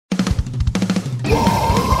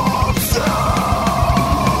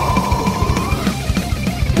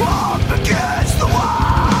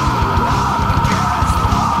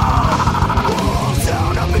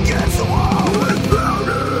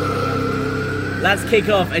Let's kick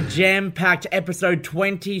off a jam-packed episode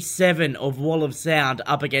 27 of Wall of Sound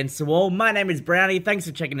Up Against the Wall. My name is Browny. Thanks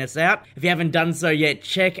for checking us out. If you haven't done so yet,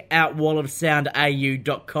 check out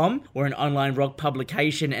wallofsoundau.com. We're an online rock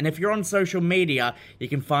publication, and if you're on social media, you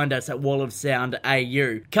can find us at Wall of Sound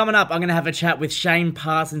AU. Coming up, I'm going to have a chat with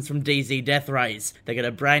ShaneParsons from DZ Deathrays. They got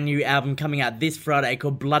a brand new album coming out this Friday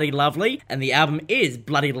called Bloody Lovely, and the album is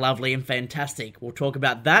bloody lovely and fantastic. We'll talk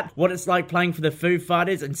about that, what it's like playing for the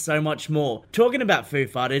FooFighters, and so much more. Talking about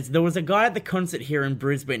FooFighters, there was a guy at the concert here in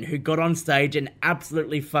Brisbane who got on stage and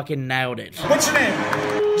absolutely fucking nailed it. What's your name?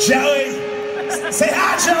 Joey. Say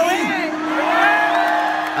hi, Joey.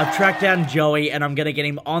 I've tracked down Joey and I'm going to get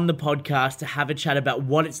him on the podcast to have a chat about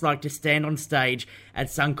what it's like to stand on stage at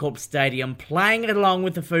Suncorp Stadium playing it along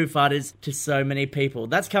with the FooFighters to so many people.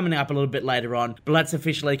 That's coming up a little bit later on, but let's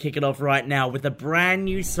officially kick it off right now with a brand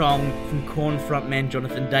new song from Korn frontman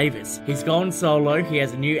JonathanDavis. He's gone solo, he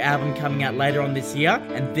has a new album coming out later on this year,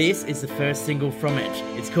 and this is the first single from it.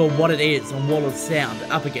 It's called What It Is on Wall of Sound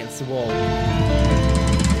Up Against the Wall.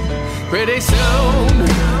 Pretty soon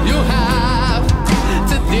you'll have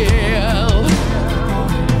to deal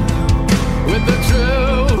with the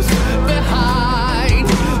truth behind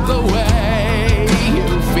the way you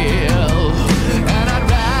feel, and I'd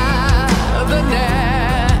rather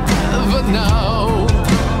never know.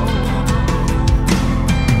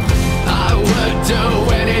 I would do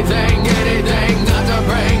anything not to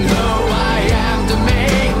bring who I am to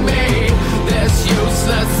make me this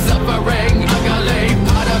useless suffering ugly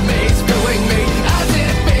part of me spewing me as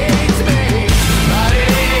it beats me. But it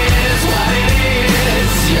is what it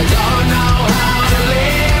is. You don't know how to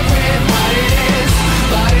live with what it is.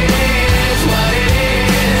 But it is what it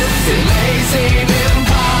is. It may seem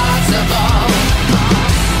impossible,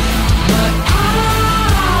 but I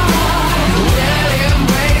will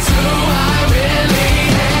embrace who I really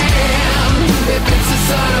am. If it's a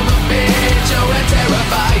son of a bitch or a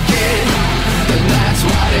terrified kid, then that's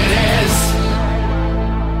what it is.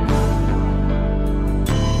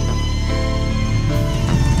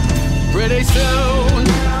 Pretty soon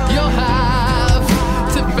you'll have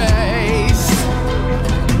to face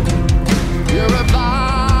you're a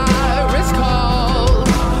virus called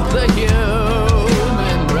the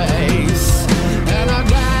human race, and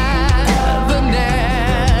I'd rather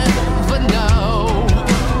never know.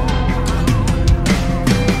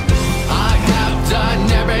 I have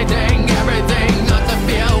done everything not to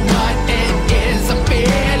feel what it is I'm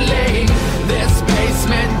feeling. This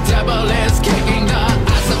basement devil is kicking the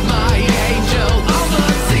ass of my angel on the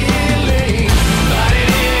ceiling. But it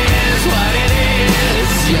is what it is.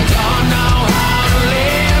 You don't know how to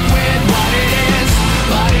live with what it is.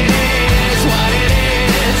 But it is what it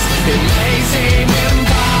is. It may seem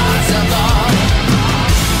impossible,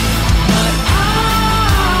 but I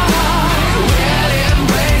will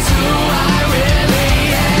embrace who I really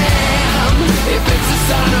am. If it's a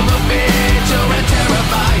son of a bitch or a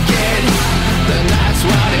terrified kid, then that's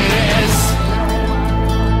what it is.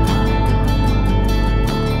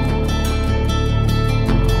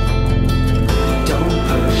 Don't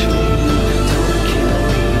push me, don't kill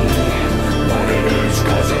me. What it is,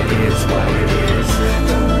 'cause it is what it is.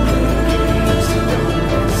 Don't play games, don't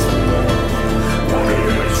mess with it. What it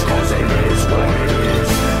is, 'cause it is what it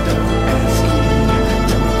is. Don't ask me,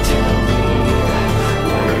 don't tell me.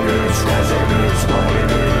 What it is, 'cause it is what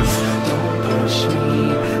it is. Don't push me,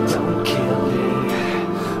 don't kill me.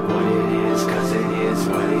 What it is, 'cause it is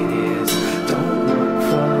what it is. Don't look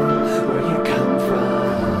from where you come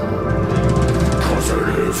from, 'cause it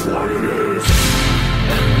is what it is.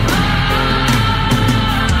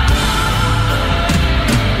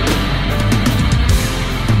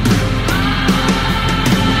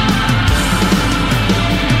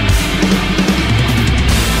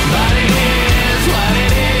 But it is what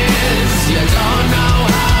it is. You don't know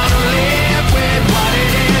how to live with what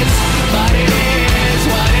it is. But it is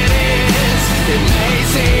what it is. It may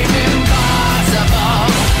seem impossible,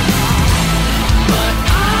 but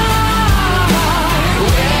I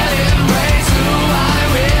will embrace who I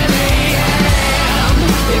really am.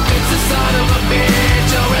 If it's a son of a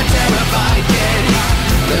bitch or a terrified kid,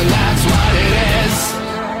 then that's what it is.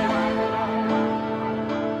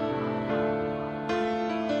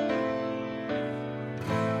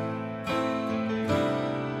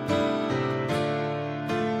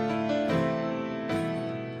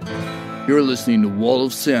 You're listening to Wall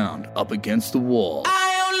of Sound Up Against the Wall. I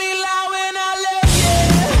only lie when I love you.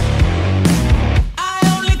 I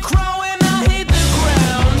only cry when I hit the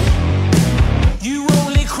ground. You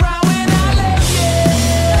only cry when I love you.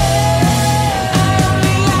 I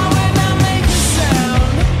only lie when I make a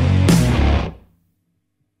sound.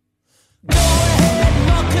 Go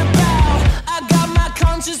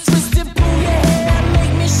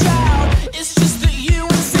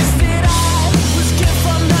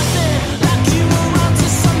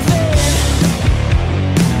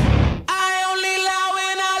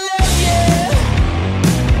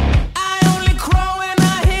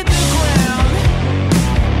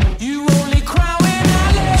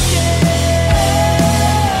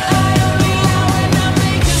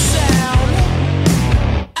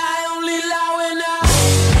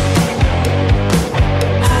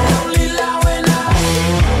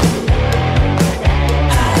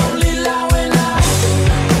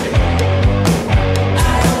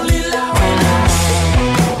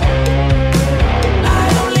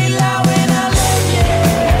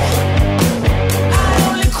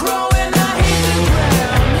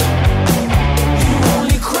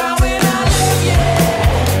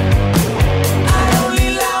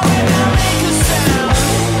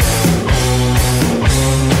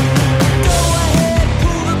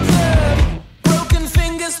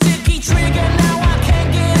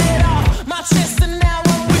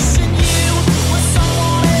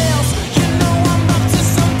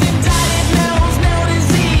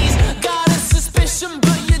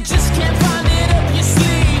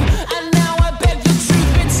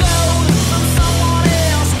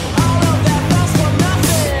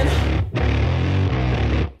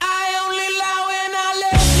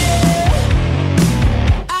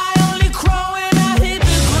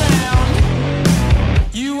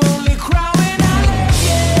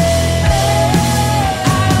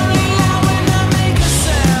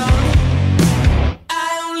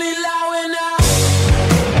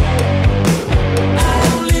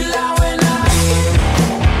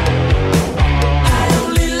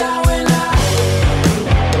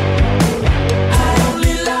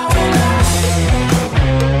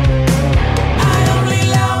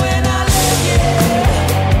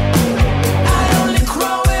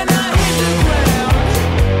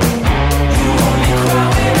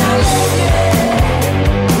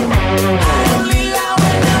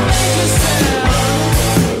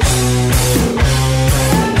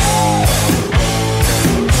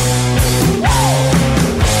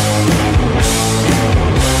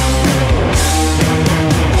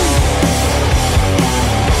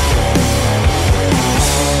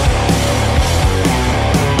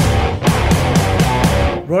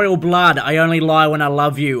Royal Blood, I Only Lie When I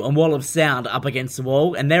Love You, and Wall of Sound up against the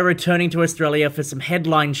wall, and they're returning to Australia for some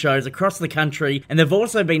headline shows across the country, and they've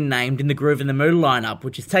also been named in the Groovin The Moo lineup,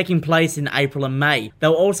 which is taking place in April and May.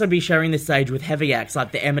 They'll also be sharing the stage with heavy acts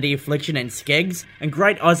like the Amity Affliction and Skeggs, and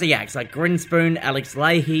great Aussie acts like Grinspoon, Alex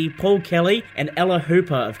Leahy, Paul Kelly, and Ella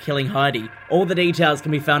Hooper of Killing Heidi. All the details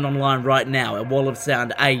can be found online right now at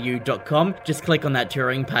wallofsoundau.com. Just click on that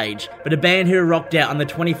touring page. But a band who rocked out on the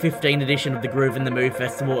 2015 edition of the Groovin The Moo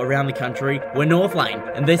Festival around the country were North Lane,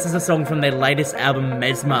 and this is a song from their latest album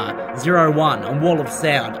Mesmer, 01 on Wall of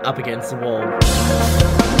Sound up against the wall.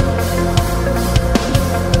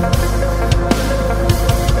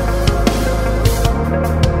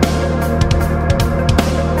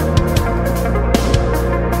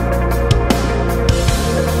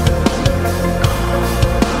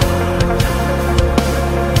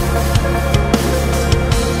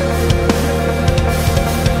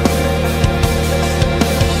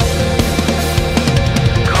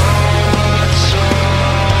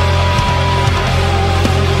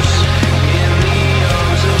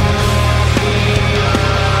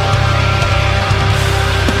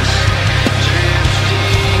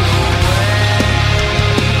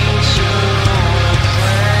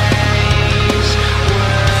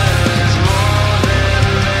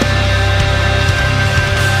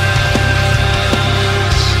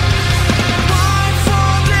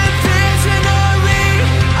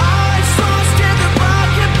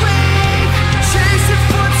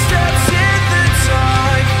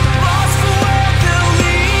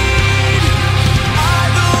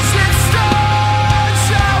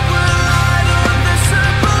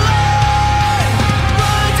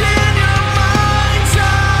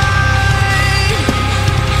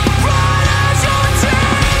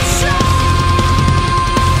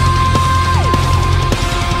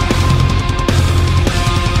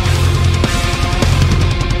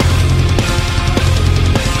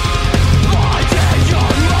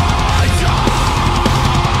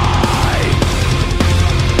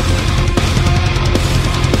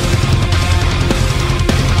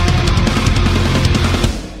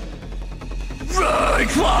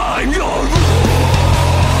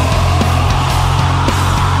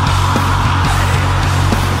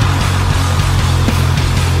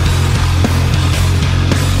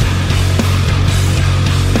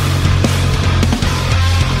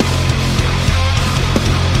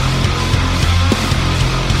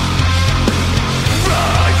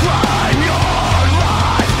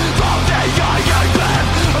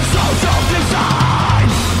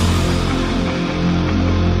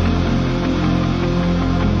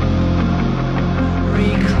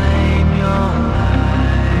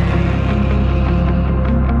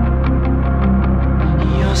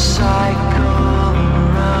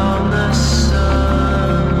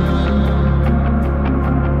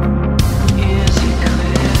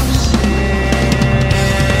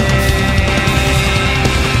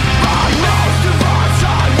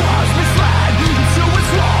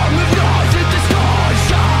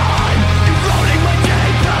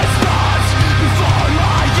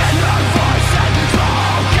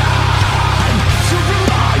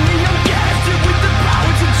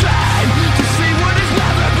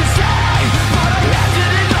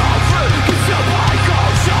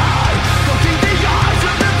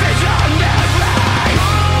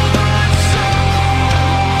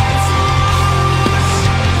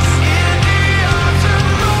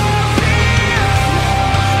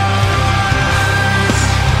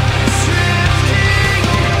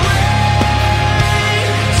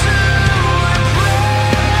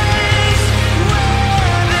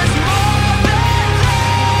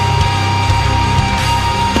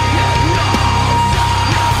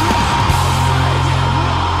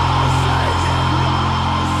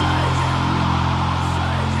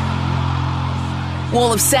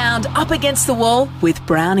 Wall of Sound up against the wall with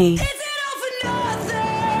Browny.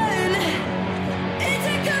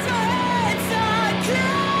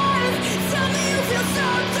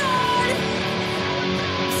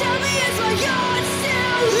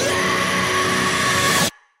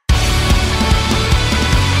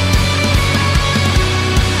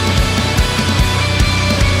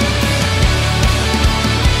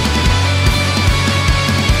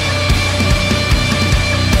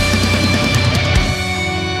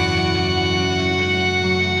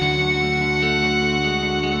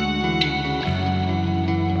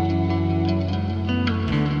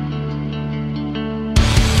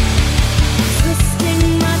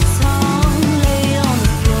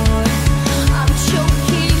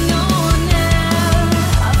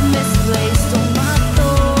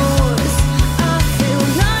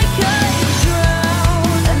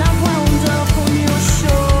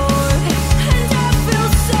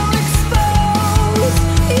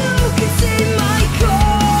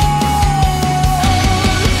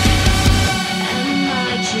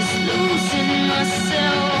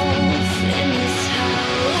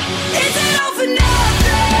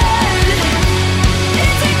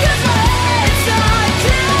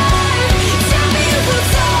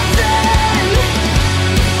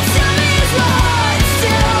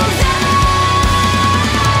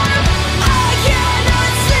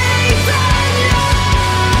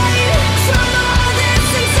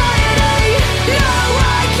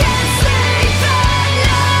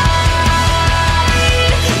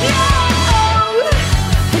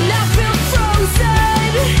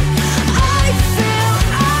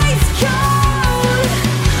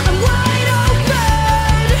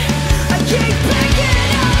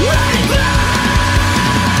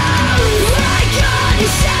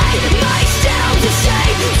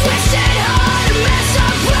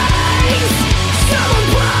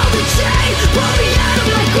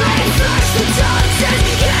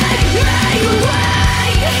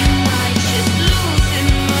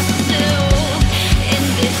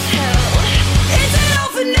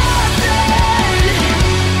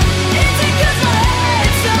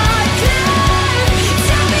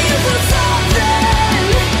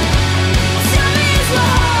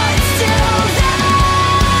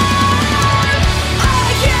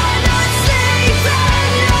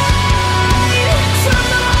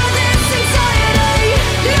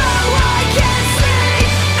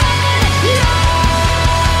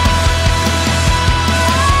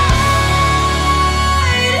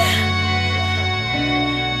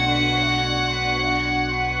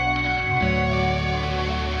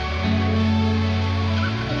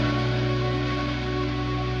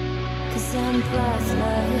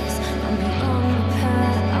 breathless. I'm beyond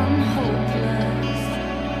repair, I'm hopeless.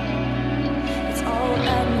 It's all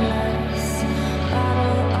endless,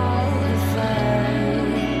 battle of the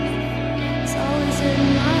fate. It's always in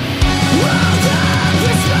my world of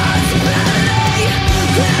responsibility.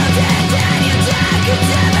 Grounded in your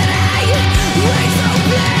negativity. Waves so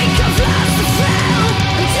blank, I've lost the feel.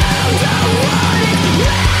 I don't know what it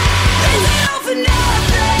means. Is it all for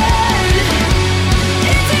nothing?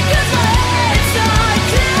 Is it 'cause my head's not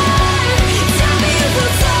clear? Tell me if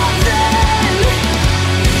it's something.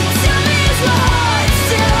 Tell me is my heart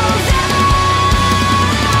still there?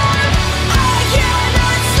 I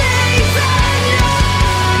cannot sleep at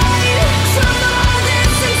night from all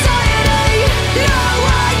this anxiety. No,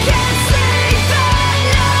 I can't sleep at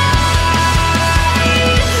night.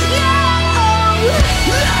 No,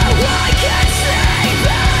 I can't sleep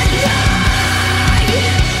at night.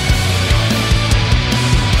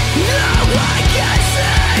 No, I can't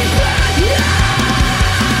sleep at night.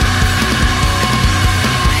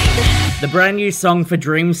 The brand new song for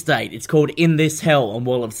DreamState, it's called In This Hell on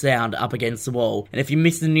Wall of Sound, Up Against the Wall. And if you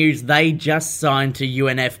missed the news, they just signed to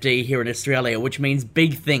UNFD here in Australia, which means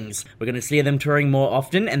big things. We're going to see them touring more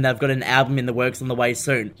often, and they've got an album in the works on the way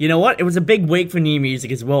soon. You know what? It was a big week for new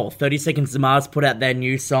music as well. 30 Seconds to Mars put out their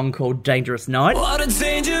new song called Dangerous Night. What a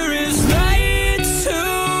dangerous night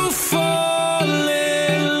to fall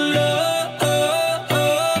in love.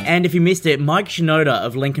 And if you missed it, MikeShinoda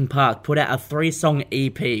of LinkinPark put out a 3-song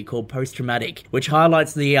EP called Post Traumatic, which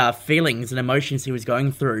highlights the feelings and emotions he was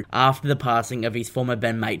going through after the passing of his former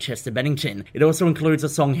bandmate Chester Bennington. It also includes a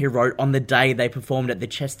song he wrote on the day they performed at the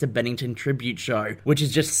Chester Bennington tribute show, which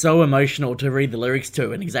is just so emotional to read the lyrics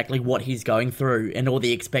to and exactly what he's going through and all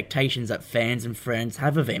the expectations that fans and friends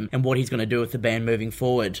have of him and what he's going to do with the band moving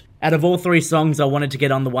forward. Out of all 3 songs, I wanted to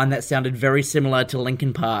get on the one that sounded very similar to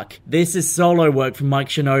LinkinPark. This is solo work from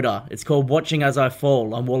MikeShinoda. It's called Watching As I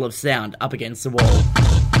Fall on Wall of Sound, Up Against the Wall.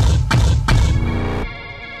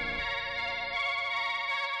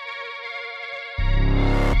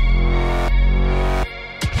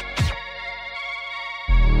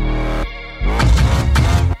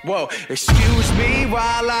 Whoa, excuse me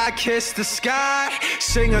while I kiss the sky.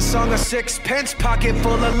 Sing a song of 6 pence, pocket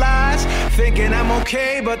full of lies. Thinking I'm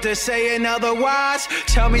okay, but they're saying otherwise.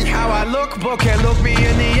 Tell me how I look, but can't look me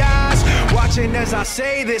in the eyes. Watching as I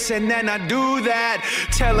say this and then I do that.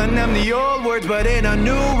 Telling them the old words, but in a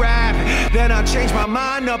new rap. Then I change my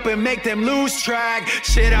mind up and make them lose track.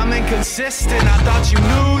 Shit, I'm inconsistent, I thought you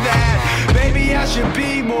knew that. Maybe I should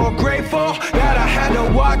be more grateful that I had to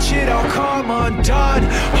watch it all come undone.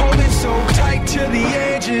 Holding so tight to the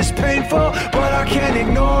edge is painful, but I can't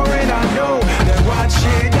ignore it. I know they're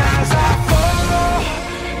watching as I fall,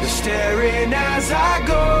 they're staring as I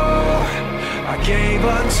go. I gave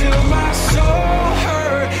until my soul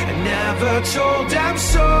hurt and never told them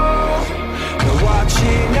so. They're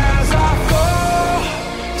watching as I fall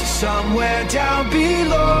to somewhere down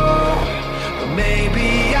below. But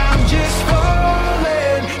maybe I'm just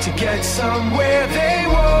falling to get somewhere they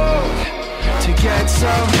won't. To get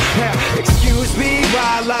some, yeah, excuse me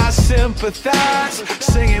while I sympathize.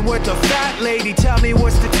 Singing with the fat lady, tell me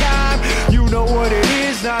what's the time. You know what it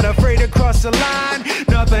is, not afraid to cross the line.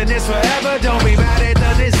 Nothing is forever, don't be mad at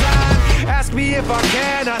the design. Ask me if I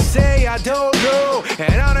can, I say I don't know.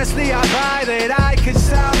 And honestly I buy that I can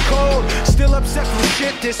sound cold. Still upset for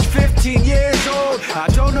shit that's 15 years old. I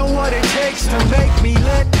don't know what it takes to make me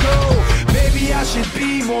let go. Maybe I should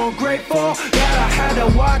be more grateful that I had to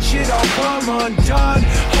watch it all come undone.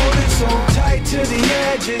 Holding so tight to the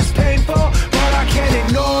edge is painful, but I can't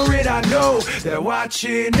ignore it. I know they're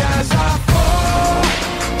watching as I fall,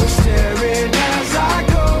 they're staring as I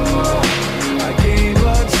go. I gave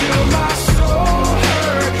until my soul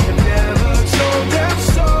hurt and never told them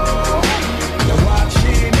so. They're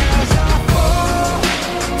watching as I fall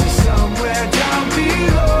to somewhere down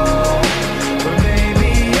below. But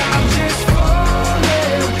maybe I'm just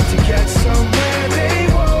falling to get somewhere they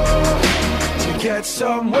won't. To get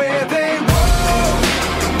somewhere they won't.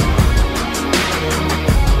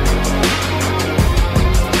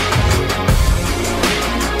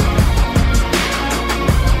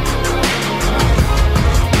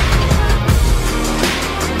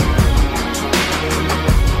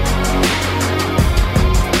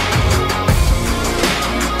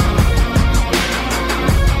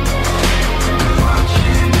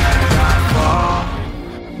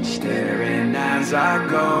 I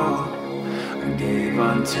go, I gave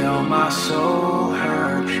until my soul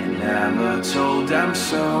hurt and never told them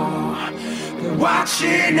so. They're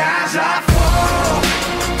watching as I fall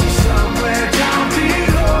to somewhere down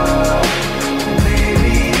below.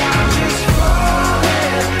 Maybe I'm just falling.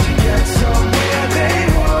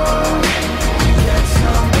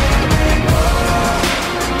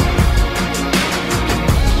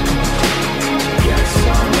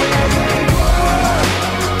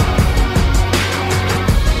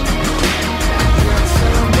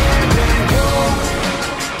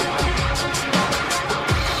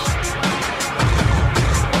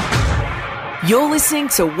 You're listening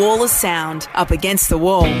to Wall of Sound, Up Against the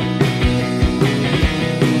Wall.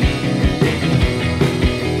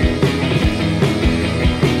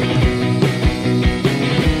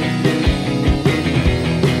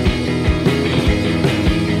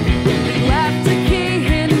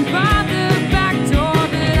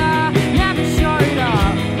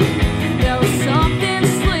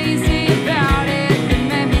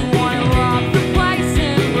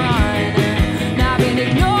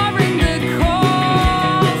 Ignoring the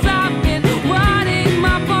calls, I've been running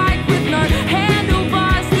my bike with no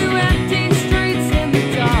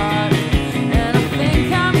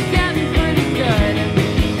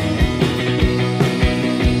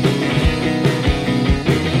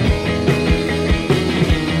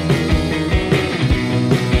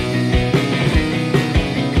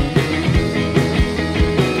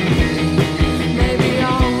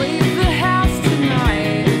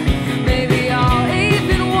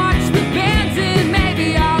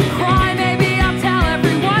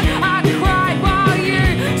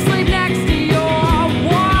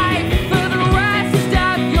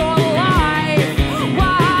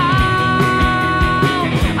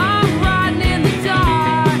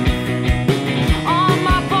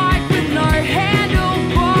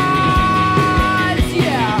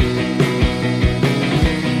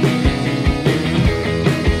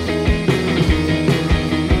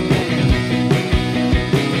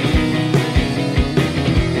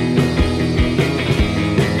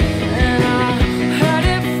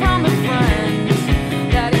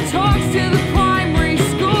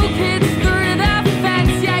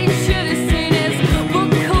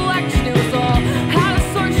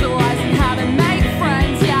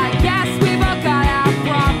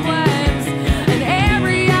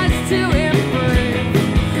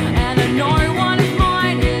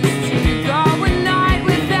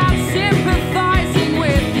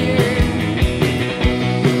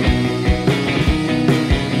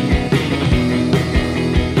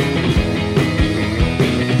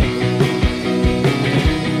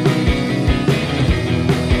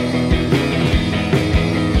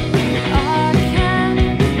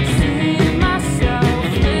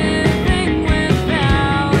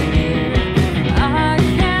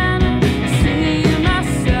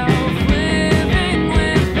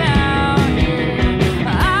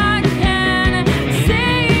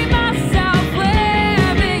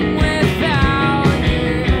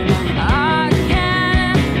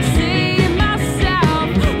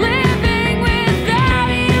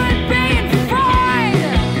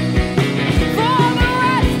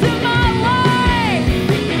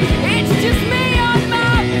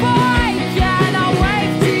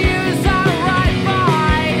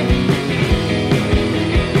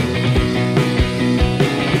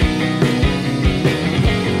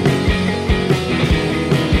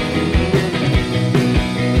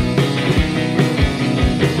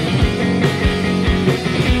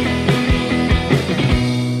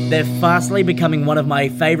They're fastly becoming one of my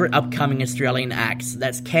favourite upcoming Australian acts.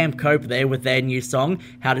 That's CampCope there with their new song,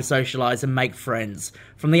 How to Socialise and Make Friends,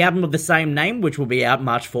 from the album of the same name, which will be out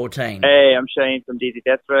March 14. Hey, I'm Shane from DZ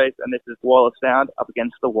Deathrays, and this is Wall of Sound, Up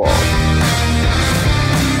Against the Wall.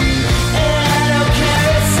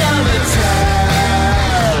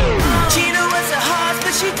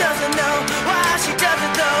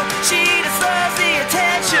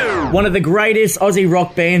 One of the greatest Aussie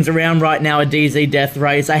rock bands around right now are DZ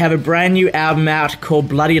Deathrays. They have a brand new album out called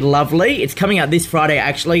Bloody Lovely. It's coming out this Friday,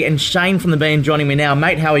 actually, and Shane from the band joining me now.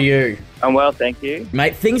 Mate, how are you? I'm well, thank you.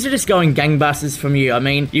 Mate, things are just going gangbusters from you. I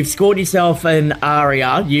mean, you've scored yourself an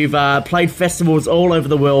ARIA, you've played festivals all over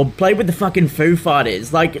the world, played with the fucking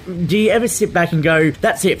FooFighters. Like, do you ever sit back and go,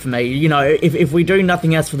 that's it for me, you know, if we do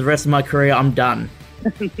nothing else for the rest of my career, I'm done?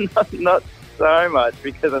 Not so much,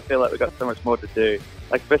 because I feel like we've got so much more to do.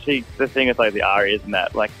 Like, especially the thing with, like, the ARIAs and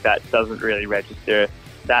that, like, that doesn't really register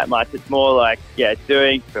that much. It's more like, yeah,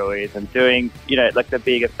 doing Fooies and doing, you know, like the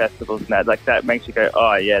bigger festivals and that, like, that makes you go,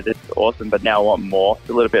 oh, yeah, this is awesome, but now I want more. It's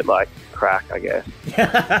a little bit like crack, I guess.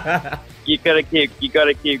 You gotta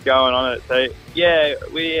keep going on it. So, yeah,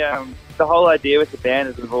 we, the whole idea with the band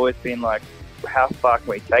is we've always been like, how far can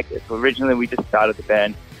we take this? So originally, we just started the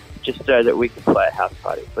band just so that we could play at house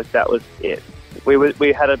parties. Like, that was it.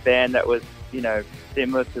 We had a band that was, you know,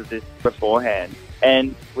 similar to this beforehand,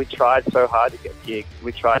 and we tried so hard to get gigs.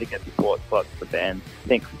 We tried to get support slots for bands. I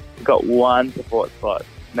think we got one support slot,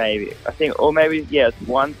 maybe. It's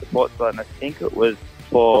one support slot, and I think it was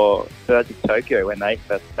for Birds of Tokyo when they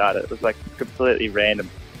first started. It was like completely random,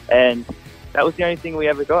 and that was the only thing we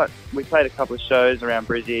ever got. We played a couple of shows around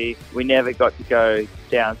Brisbane. We never got to go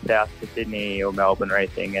down south to Sydney or Melbourne or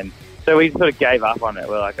anything, and so So we sort of gave up on it.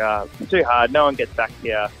 We're like, it's too hard. No one gets back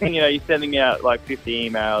here. And, you're sending out like 50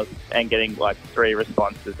 emails and getting like 3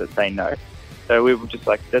 responses that say no. So we were just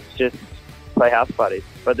like, let's just play house parties.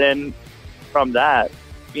 But then from that,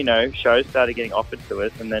 shows started getting offered to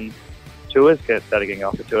us, and then tours started getting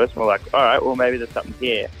offered to us. And we're like, all right, well, maybe there's something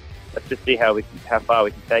here. Let's just see how far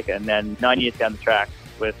we can take it. And then 9 years down the track,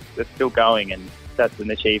 we're still going, and that's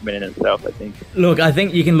an achievement in itself, I think. Look, I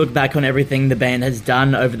think you can look back on everything the band has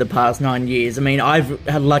done over the past 9 years. I mean, I've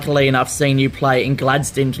had, luckily enough, seen you play in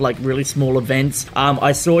Gladstone to like really small events.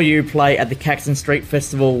 I saw you play at the Caxton Street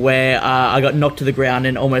Festival where I got knocked to the ground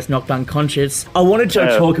and almost knocked unconscious. I wanted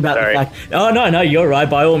to talk about the fact... Oh, no, you're right.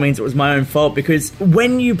 By all means, it was my own fault, because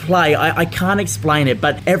when you play, I can't explain it,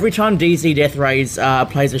 but every time DZ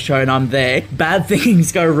Deathrays plays a show and I'm there, bad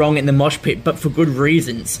things go wrong in the mosh pit, but for good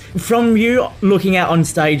reasons. From you looking out on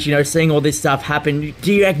stage, seeing all this stuff happen,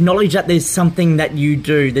 do you acknowledge that there's something that you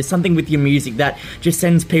do, there's something with your music that just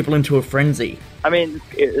sends people into a frenzy? I mean,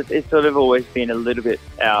 it's sort of always been a little bit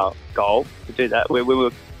our goal to do that. We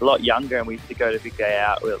were a lot younger, and we used to go to Big Day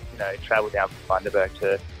Out. We'll travel down from Bundaberg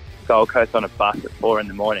to Gold Coast on a bus at 4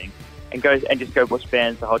 a.m. and just go watch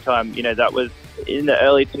bands the whole time. That was in the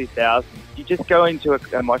early 2000s. You just go into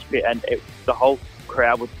a mosh pit and the whole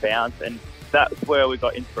crowd would bounce, and that's where we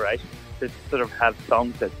got inspiration to sort of have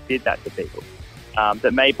songs that did that to people,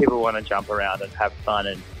 that made people want to jump around and have fun.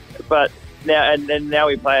 But now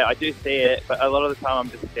we play it, I do see it, but a lot of the time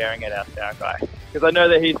I'm just staring at our sound guy, because I know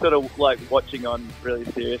that he's sort of like watching on really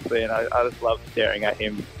seriously, and I just love staring at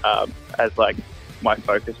him as like my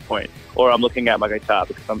focus point. Or I'm looking at my guitar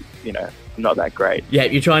because I'm not that great. Yeah,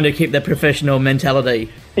 you're trying to keep that professional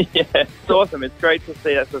mentality. Yeah, it's awesome. It's great to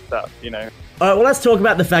see that sort of stuff, All right, well, let's talk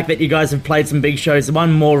about the fact that you guys have played some big shows,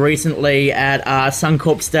 one more recently at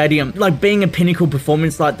Suncorp Stadium. Like, being a pinnacle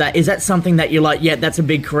performance like that, is that something that you're like, yeah, that's a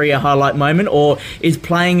big career highlight moment? Or is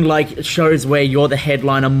playing, like, shows where you're the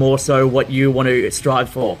headliner more so what you want to strive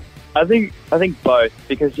for? I think both,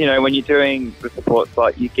 because, when you're doing the support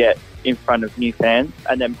slot, you get in front of new fans,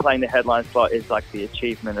 and then playing the headline slot is like the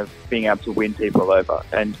achievement of being able to win people over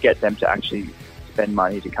and get them to actually spend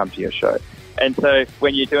money to come to your show. And so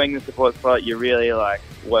when you're doing the support slot, you're really like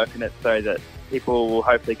working it so that people will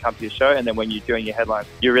hopefully come to your show. And then when you're doing your headlines,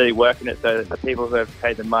 you're really working it so that the people who have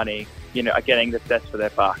paid the money, are getting the best for their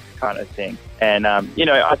buck kind of thing. And, I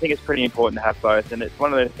think it's pretty important to have both. And it's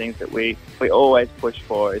one of those things that we always push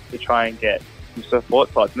for, is to try and get some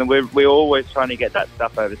support slots. And we're always trying to get that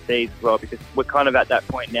stuff overseas as well, because we're kind of at that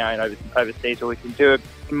point now in overseas where we can do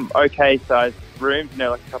some okay sized rooms,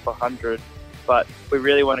 like a couple hundred, but we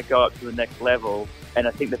really want to go up to the next level. And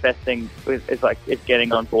I think the best thing is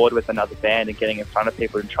getting on board with another band and getting in front of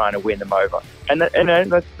people and trying to win them over. And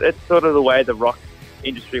it's sort of the way the rock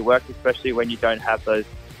industry works, especially when you don't have those,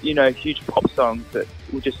 huge pop songs that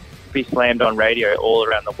will just be slammed on radio all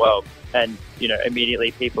around the world. And,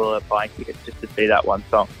 immediately people are buying tickets just to see that one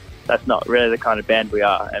song. That's not really the kind of band we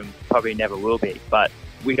are, and probably never will be. But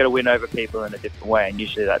we got to win over people in a different way, and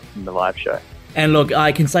usually that's in the live show. And look,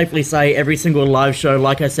 I can safely say every single live show,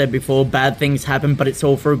 like I said before, bad things happen, but it's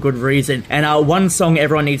all for a good reason. And one song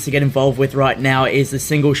everyone needs to get involved with right now is the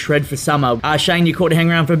single Shred for Summer. Shane, you caught to hang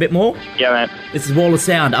around for a bit more? Yeah, man. This is Wall of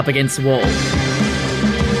Sound, Up Against the Wall.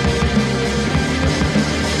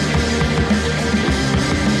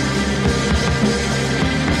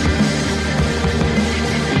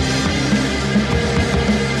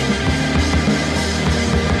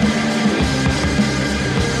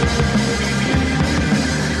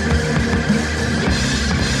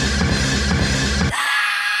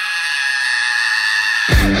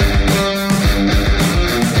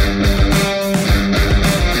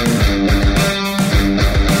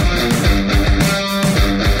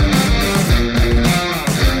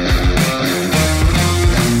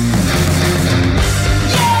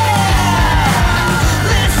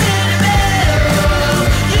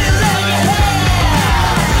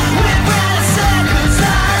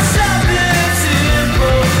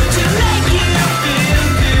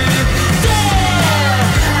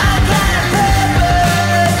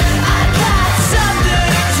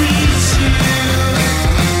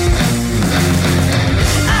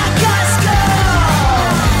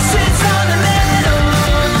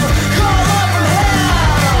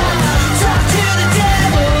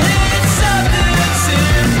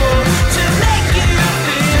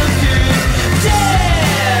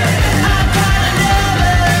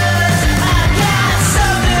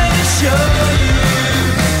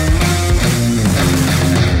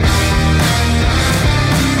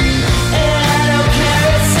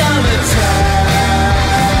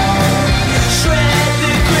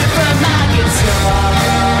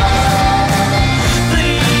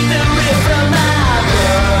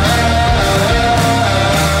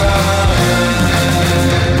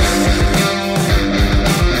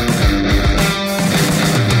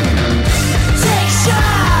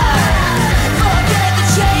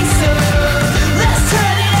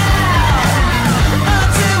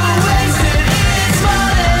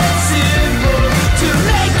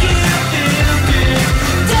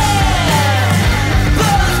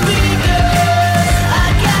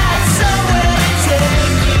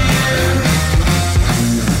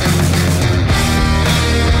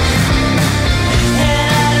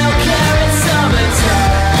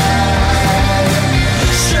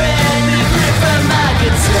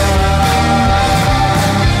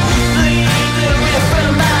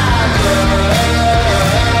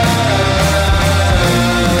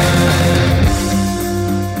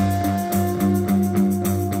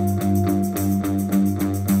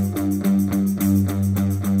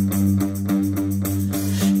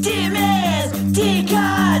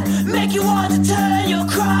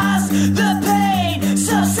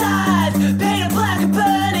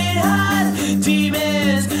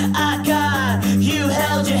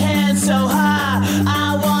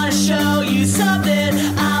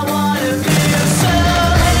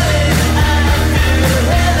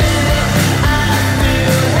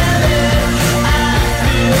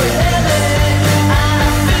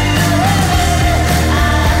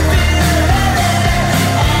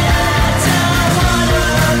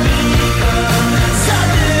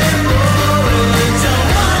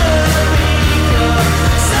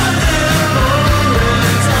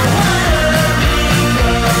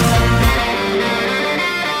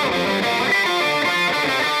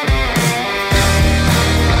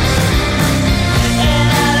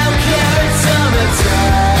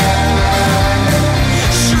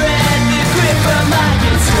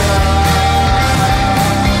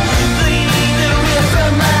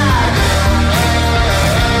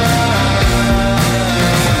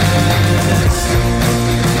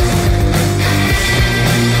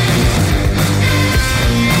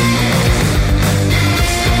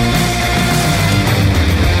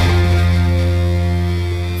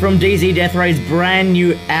 from DZ Deathrays' brand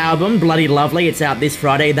new album, Bloody Lovely. It's out this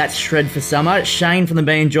Friday. That's Shred for Summer. Shane from the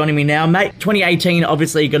band joining me now. Mate, 2018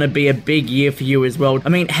 obviously going to be a big year for you as well. I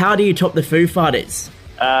mean, how do you top the FooFighters?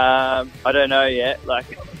 I don't know yet.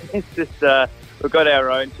 Like, it's just, we've got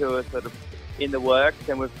our own tour sort of in the works,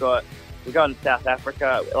 and we're going to South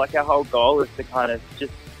Africa. Like, our whole goal is to kind of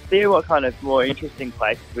just see what kind of more interesting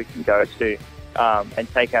places we can go to,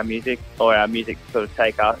 and take our music, or our music sort of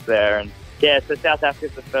take us there. And yeah, so South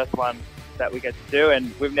Africa's the first one that we get to do,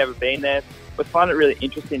 and we've never been there. We find it really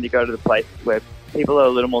interesting to go to the places where people are a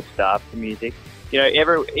little more starved for music. You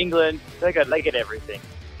know, England, they get everything.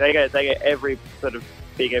 They get every sort of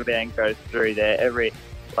bigger band goes through there. Every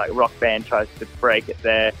like rock band tries to break it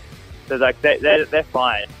there. So like they're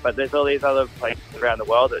fine, but there's all these other places around the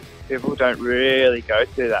world that people don't really go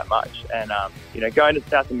to that much. And you know, going to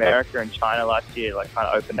South America and China last year like kind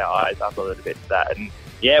of opened our eyes up a little bit to that. And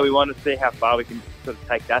yeah, we want to see how far we can sort of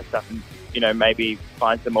take that stuff, and you know, maybe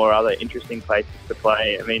find some more other interesting places to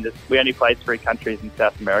play. I mean, we only played 3 countries in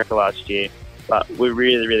South America last year, but we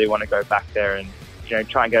really, really want to go back there and, you know,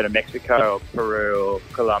 try and go to Mexico or Peru or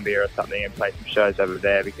Colombia or something and play some shows over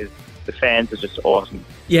there, because the fans are just awesome.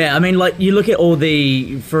 Yeah, I mean, like, you look at all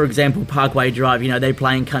the, for example, Parkway Drive, you know, they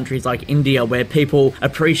play in countries like India where people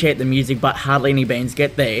appreciate the music, but hardly any bands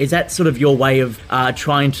get there. Is that sort of your way of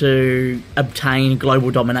trying to obtain global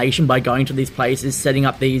domination by going to these places, setting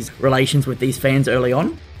up these relations with these fans early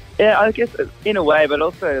on? Yeah, I guess in a way, but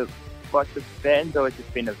also, like, the band's always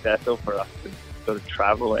just been a vessel for us to sort of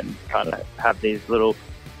travel and kind of have these little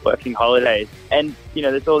working holidays. And, you know,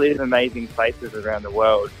 there's all these amazing places around the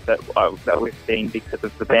world that we've seen because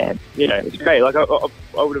of the band. You know, it's great. Like,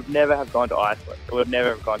 I would have never have gone to Iceland. I would have never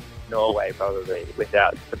have gone to Norway, probably,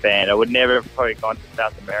 without the band. I would never have probably gone to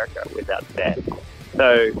South America without the band.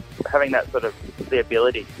 So having that sort of, the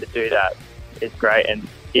ability to do that is great. And,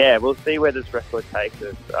 yeah, we'll see where this record takes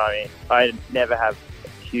us. I mean, I never have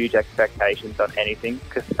huge expectations on anything,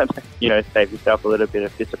 because, you know, save yourself a little bit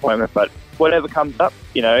of disappointment. But whatever comes up,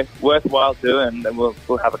 you know, worthwhile doing, then we'll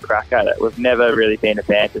have a crack at it. We've never really been a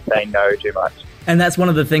band to say no too much. And that's one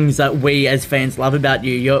of the things that we as fans love about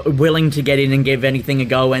you. You're willing to get in and give anything a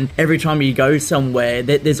go, and every time you go somewhere,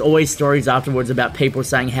 there's always stories afterwards about people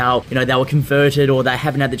saying how, you know, they were converted or they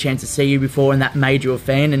haven't had the chance to see you before and that made you a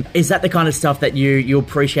fan. And is that the kind of stuff that you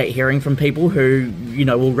appreciate hearing from people who, you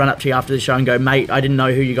know, will run up to you after the show and go, mate, I didn't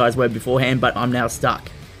know who you guys were beforehand, but I'm now stuck?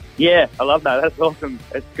 Yeah, I love that. That's awesome.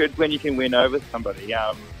 It's good when you can win over somebody.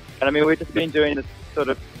 And I mean, we've just been doing this sort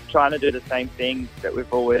of, trying to do the same thing that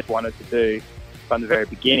we've always wanted to do from the very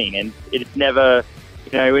beginning, and it's never,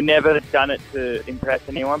 you know, we've never done it to impress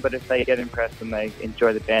anyone, but if they get impressed and they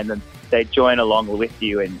enjoy the band, then they join along with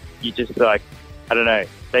you, and you just, like, I don't know,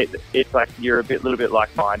 it's like you're a little bit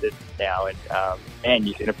like-minded now, and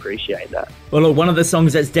you can appreciate that. Well, look, one of the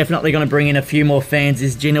songs that's definitely going to bring in a few more fans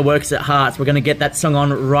is Gina Works at Hearts. We're going to get that song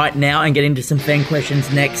on right now and get into some fan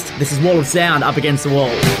questions next. This is Wall of Sound, Up Against the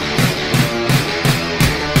Wall.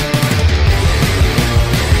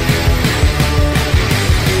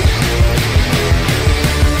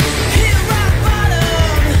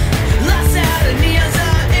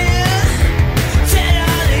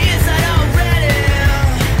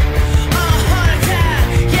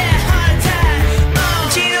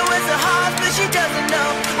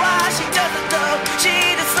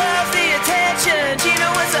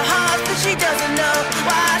 She doesn't know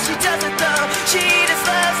why she doesn't know. She just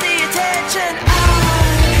loves the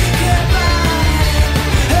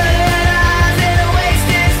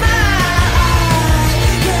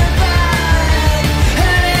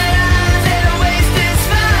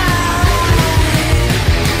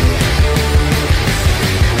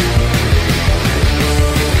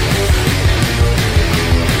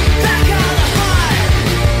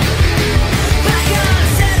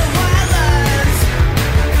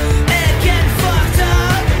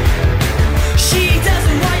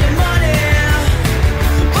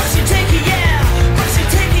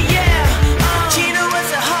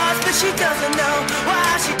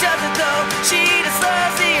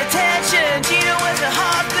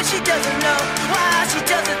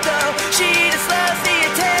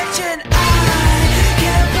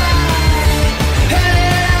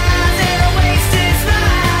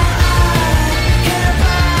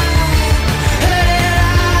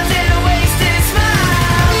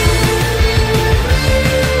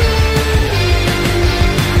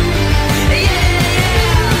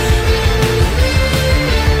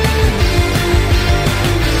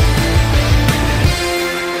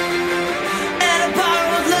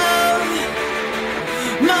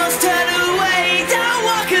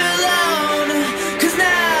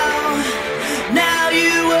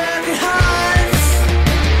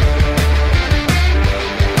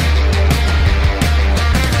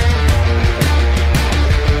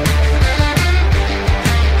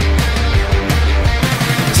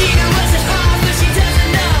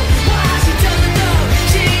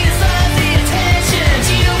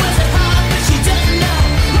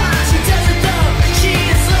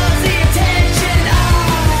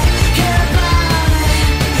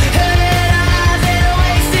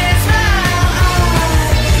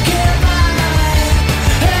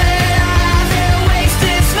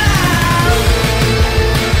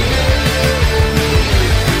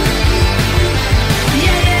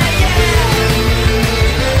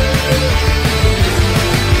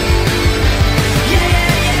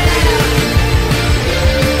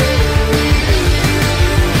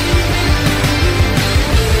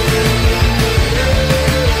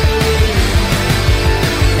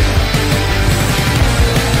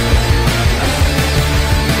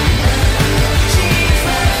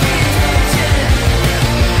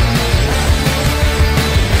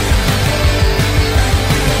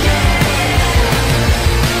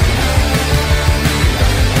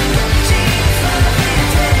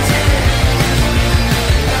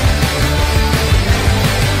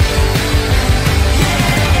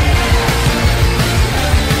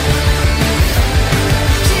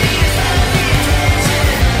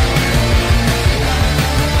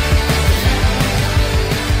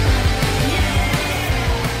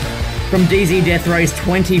From DZ Deathrays'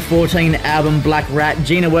 2014 album Black Rat,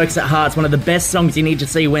 Gina Works at Heart's one of the best songs you need to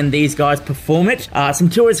see when these guys perform it. Some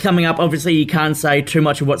tours coming up. Obviously, you can't say too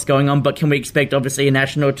much of what's going on, but can we expect, obviously, a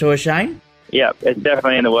national tour, Shane? Yeah, it's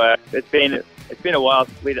definitely in the works. It's been a while.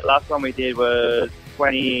 The last one we did was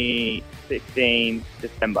 2016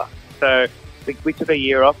 December. So we took a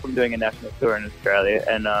year off from doing a national tour in Australia,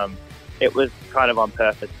 and it was kind of on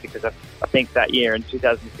purpose because I think that year in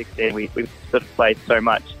 2016 we sort of played so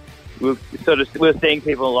much. We were seeing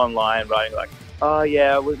people online writing like, oh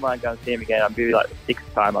yeah, I wouldn't mind going to see him again. I'm really like the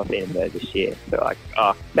sixth time I've seen him there this year. So like,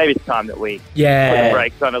 oh, maybe it's time that we put the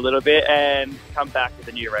brakes on a little bit and come back with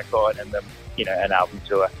a new record and then, an album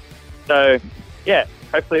tour. So yeah,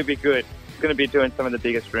 hopefully it'll be good. It's going to be doing some of the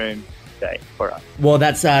biggest rooms for us. Well,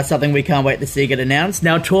 that's something we can't wait to see get announced.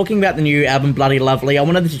 Now, talking about the new album Bloody Lovely, I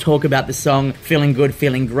wanted to talk about the song Feeling Good,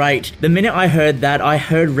 Feeling Great. The minute I heard that, I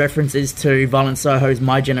heard references to Violent Soho's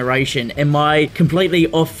My Generation. Am I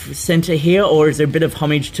completely off centre here, or is there a bit of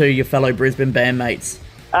homage to your fellow Brisbane bandmates?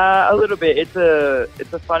 A little bit. It's a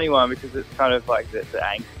funny one because it's kind of like the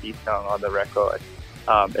angsty song on the record,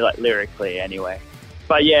 like lyrically anyway.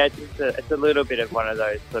 But yeah, it's a little bit of one of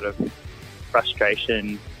those sort of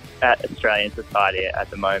frustration at Australian society at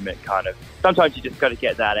the moment, kind of. Sometimes you just got to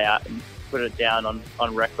get that out and put it down on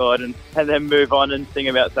record and then move on and sing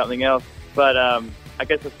about something else. But I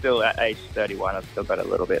guess I'm still at age 31. I've still got a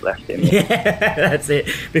little bit left in me. Yeah, that's it.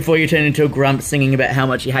 Before you turn into a grump singing about how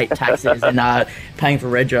much you hate taxes and paying for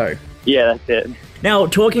rego. Yeah, that's it. Now,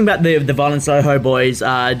 talking about the Violent Soho boys,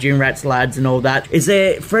 June Rats lads and all that, is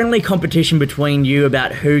there friendly competition between you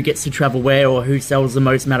about who gets to travel where or who sells the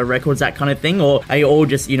most amount of records, that kind of thing? Or are you all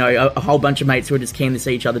just, a whole bunch of mates who are just keen to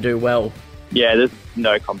see each other do well? Yeah, there's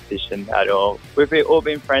no competition at all. We've all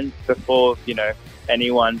been friends before,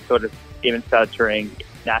 anyone sort of even started touring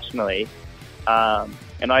nationally.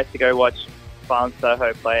 And I used to go watch Violent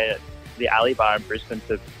Soho play at the Alley Bar in Brisbane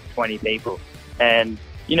to 20 people. And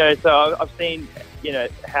so I've seen,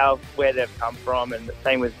 where they've come from, and the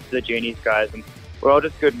same with the Juniors guys, and we're all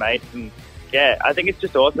just good mates. And yeah, I think it's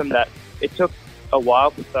just awesome that it took a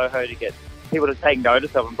while for Soho to get people to take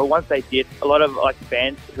notice of them, but once they did, a lot of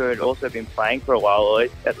bands who had also been playing for a while, or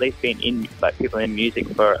at least been in people in music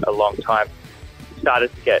for a long time,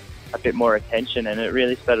 started to get a bit more attention, and it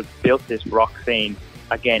really sort of built this rock scene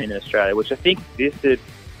again in Australia, which I think existed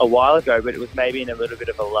a while ago, but it was maybe in a little bit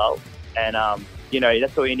of a lull. And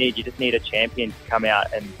that's all you need. You just need a champion to come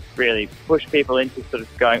out and really push people into sort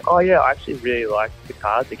of going, oh yeah, I actually really like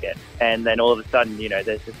guitars again. And then all of a sudden, there's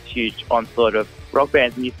this huge onslaught of rock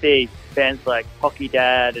bands, and you see bands like Hockey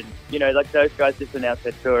Dad and, those guys just announced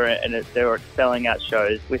their tour, and they were selling out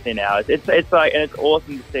shows within hours. It's like, and it's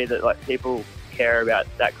awesome to see that people care about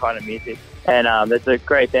that kind of music. And there's a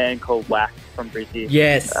great band called Wax from Brisbane.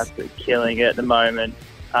 Yes. Absolutely killing it at the moment.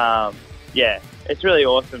 Yeah. It's really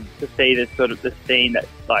awesome to see this sort of the scene that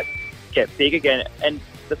get big again. And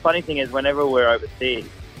the funny thing is, whenever we're overseas,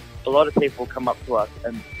 a lot of people come up to us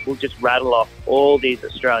and we'll just rattle off all these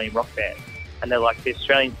Australian rock bands, and they're like, the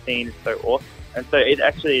Australian scene is so awesome. And so it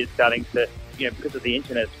actually is starting to, because of the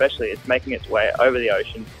internet especially, it's making its way over the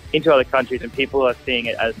ocean into other countries, and people are seeing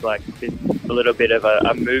it as this a little bit of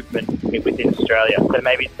a movement within Australia. So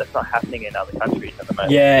maybe that's not happening in other countries at the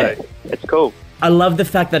moment. Yeah. So it's cool. I love the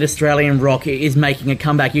fact that Australian rock is making a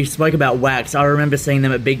comeback. You spoke about Wax. I remember seeing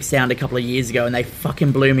them at Big Sound a couple of years ago, and they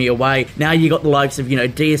fucking blew me away. Now you got the likes of,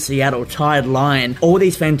 Dear Seattle, Tired Lion, all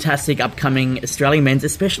these fantastic upcoming Australian bands,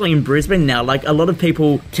 especially in Brisbane now. A lot of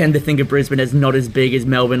people tend to think of Brisbane as not as big as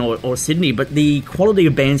Melbourne or Sydney, but the quality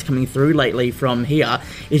of bands coming through lately from here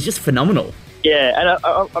is just phenomenal. Yeah, and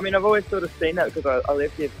I mean, I've always sort of seen that because I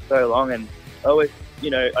lived here for so long, and I always,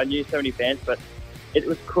 I knew so many bands, but it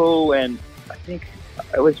was cool. And I think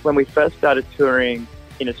it was when we first started touring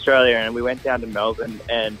in Australia, and we went down to Melbourne,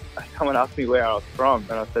 and someone asked me where I was from,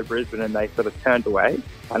 and I said Brisbane, and they sort of turned away.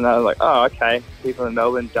 And I was like, oh, okay, people in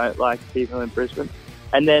Melbourne don't like people in Brisbane.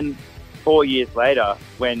 And then 4 years later,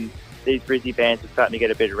 when these Brizzy bands were starting to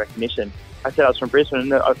get a bit of recognition, I said I was from Brisbane,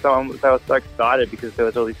 and they were so excited because there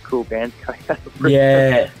was all these cool bands coming out of Brisbane.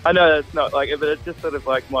 Yeah. I know that's not but it's just sort of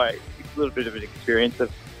my little bit of an experience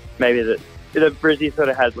of maybe that the Brizzy sort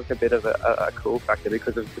of had a bit of a cool factor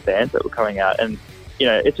because of the bands that were coming out. And,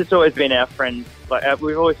 it's just always been our friends,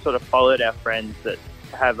 we've always sort of followed our friends that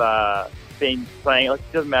have been playing, it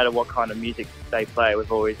doesn't matter what kind of music they play,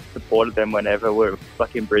 we've always supported them whenever we're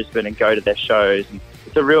in Brisbane and go to their shows. And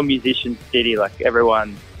it's a real musician city,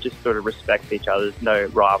 everyone just sort of respect each other. There's no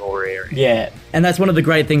rivalry. Yeah, and that's one of the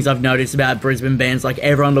great things I've noticed about Brisbane bands. Like,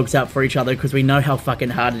 everyone looks out for each other because we know how fucking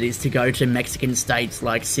hard it is to go to Mexican states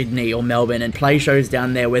like Sydney or Melbourne and play shows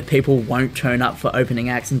down there where people won't turn up for opening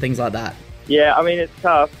acts and things like that. Yeah, I mean, it's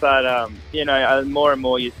tough, but, more and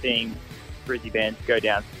more you're seeing Brisbane bands go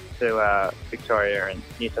down to Victoria and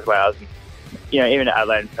New South Wales and, even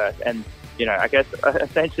Adelaide and Perth. And, I guess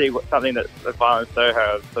essentially something that the Violent Soho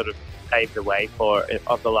have sort of paved the way for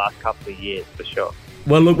of the last couple of years, for sure.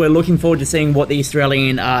 Well, look, we're looking forward to seeing what the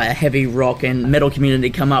Australian heavy rock and metal community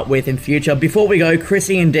come up with in future. Before we go,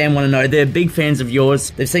 Chrissy and Dan want to know, they're big fans of yours.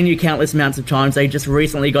 They've seen you countless amounts of times. They just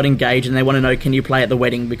recently got engaged and they want to know, can you play at the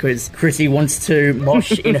wedding? Because Chrissy wants to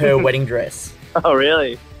mosh in her wedding dress. Oh,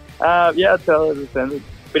 really? Yeah, I'll tell her to send it.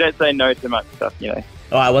 We don't say no to much stuff,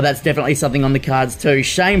 All right, well, that's definitely something on the cards too.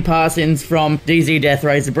 ShaneParsons from DZ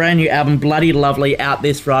Deathrays, a brand new album, Bloody Lovely, out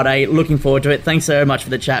this Friday. Looking forward to it. Thanks so much for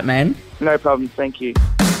the chat, man. No problem. Thank you.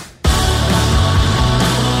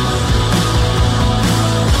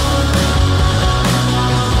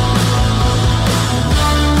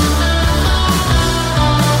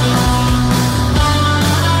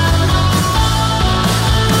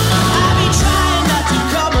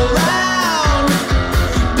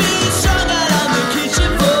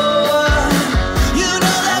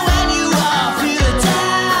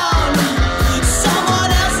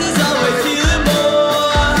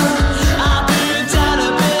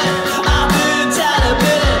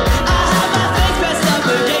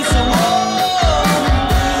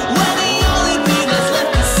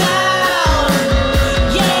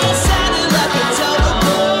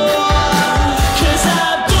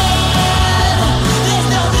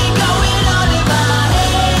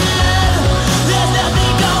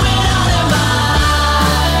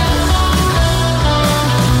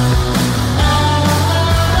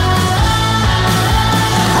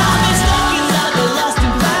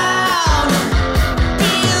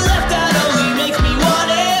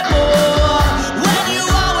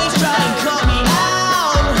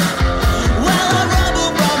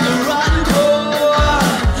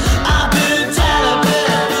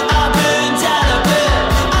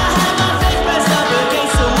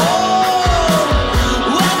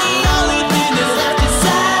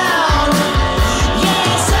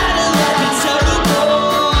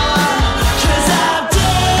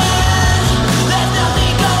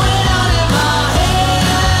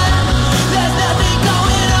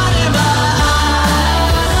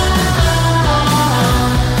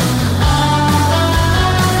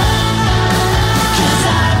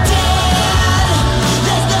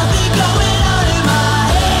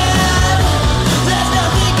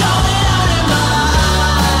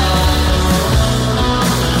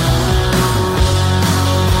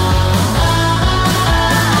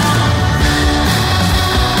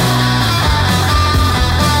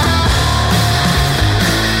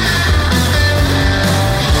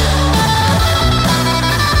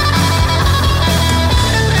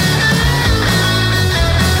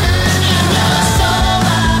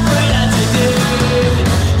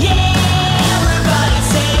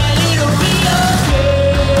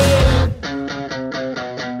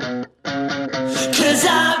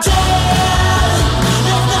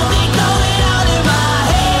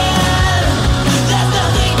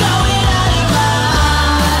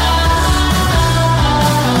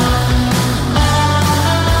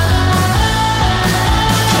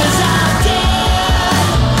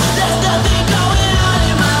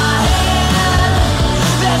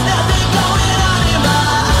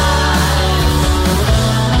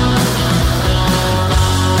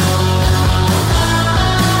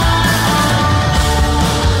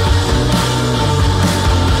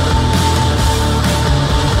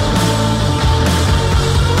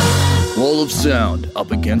 Wall of Sound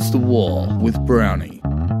Up Against the Wall with Browny.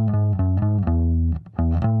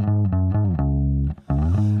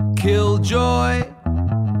 Killjoy,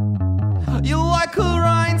 you like a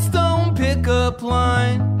rhinestone pickup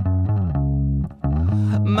line.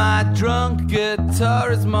 My drunk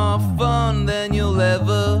guitar is more fun than you'll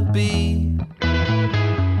ever be.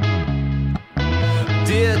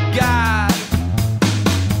 Dear God,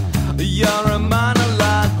 you're a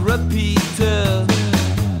monologue repeater.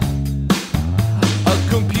 A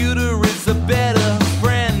computer is a better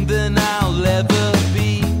friend than I'll ever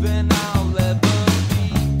be.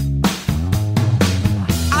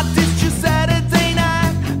 I dissed you Saturday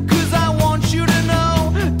night, 'cause I want you to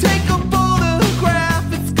know. Take a photograph,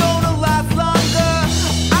 it's gonna last longer.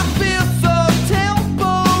 I feel so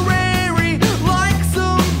temporary.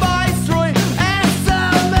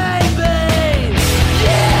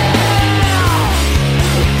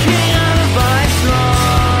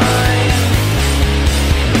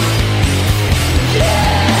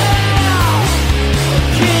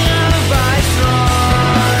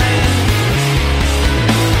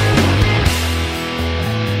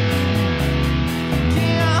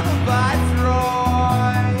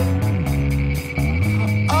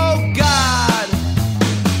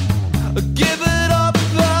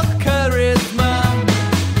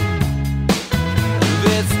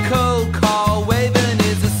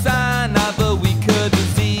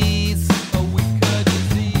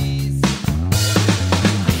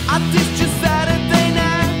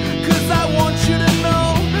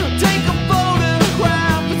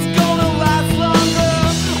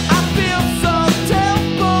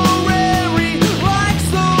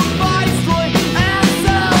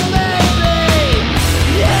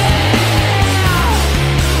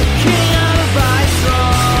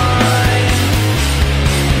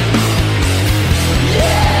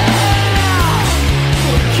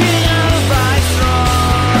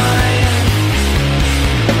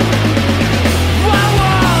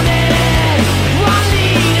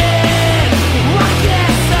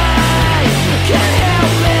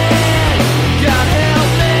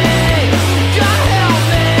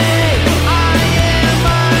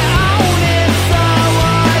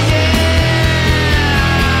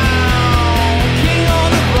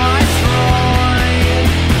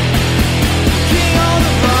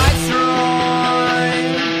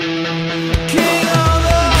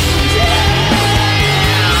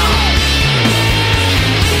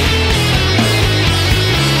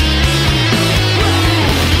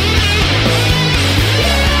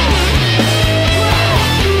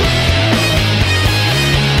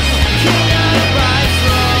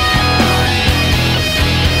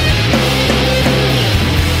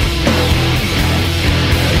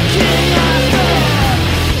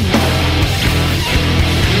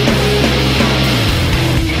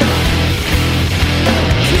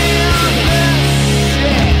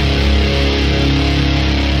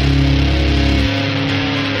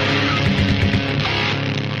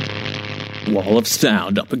 Wall of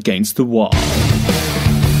Sound Up Against the Wall.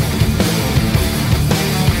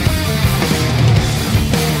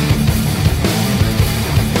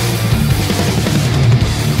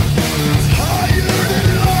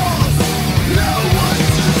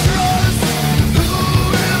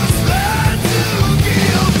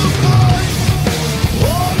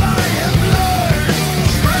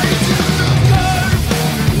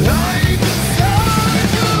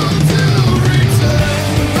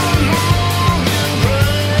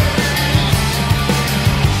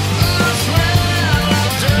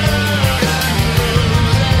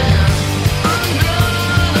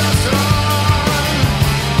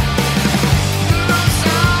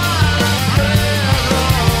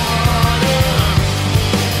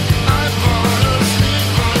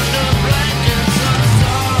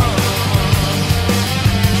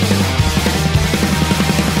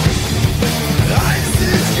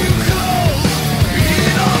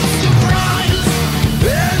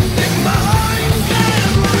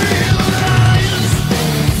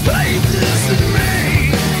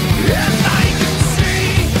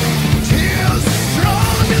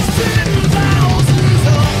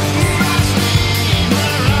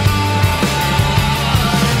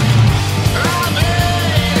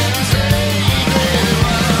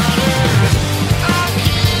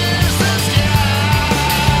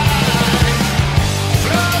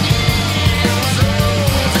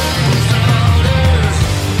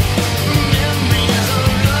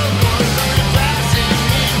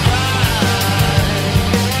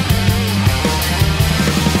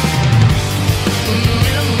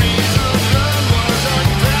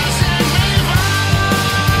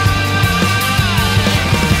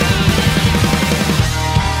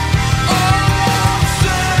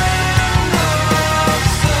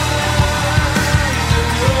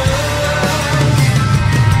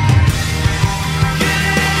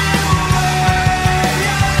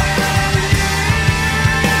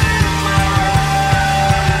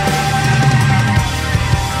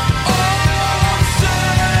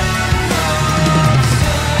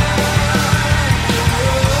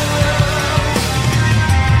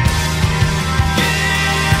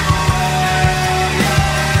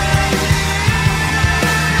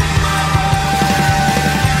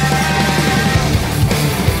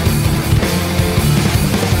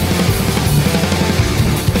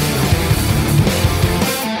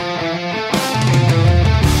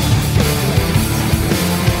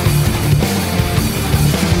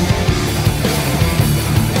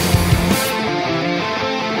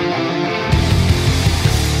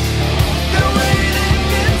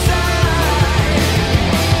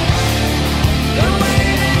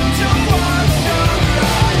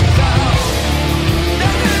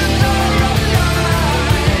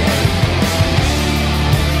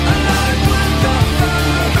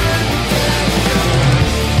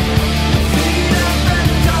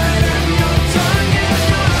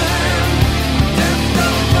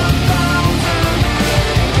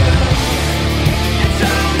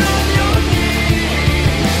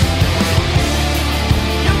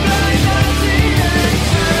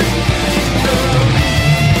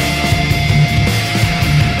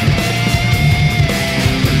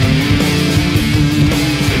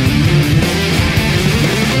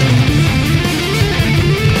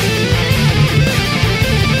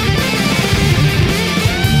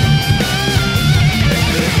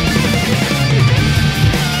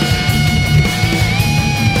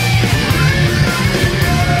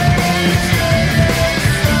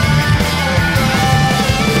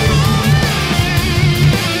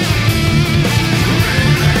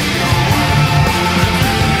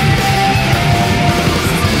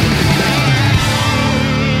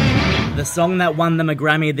 song that won them a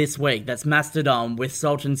Grammy this week. That's Mastodon with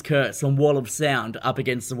Sultan's Curse on Wall of Sound Up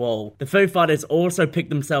Against the Wall. The FooFighters also picked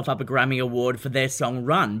themselves up a Grammy Award for their song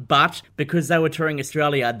Run, but because they were touring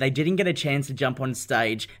Australia, they didn't get a chance to jump on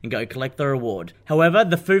stage and go collect their award. However,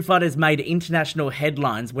 the FooFighters made international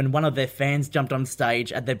headlines when one of their fans jumped on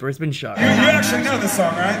stage at their Brisbane show. You actually know this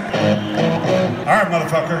song, right? Alright,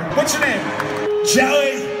 motherfucker. What's your name?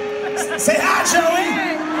 Joey. Say hi, Joey.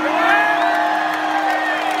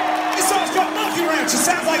 This song's called MonkeyWrench. It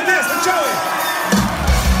sounds like this. Hey, Joey.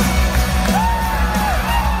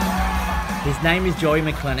 His name is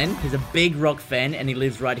JoeyMcClennan. He's a big rock fan and he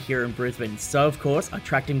lives right here in Brisbane. So, of course, I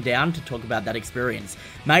tracked him down to talk about that experience.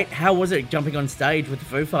 Mate, how was it jumping on stage with the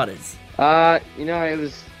FooFighters? It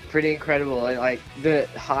was pretty incredible. Like, the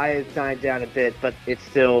high died down a bit, but it's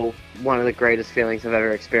still one of the greatest feelings I've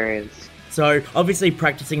ever experienced. So, obviously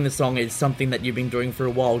practicing the song is something that you've been doing for a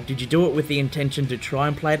while. Did you do it with the intention to try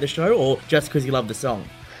and play at the show, or just because you love the song?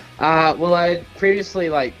 Well, I previously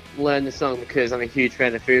learned the song because I'm a huge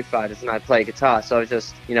fan of FooFighters and I play guitar, so I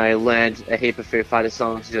just, learned a heap of FooFighters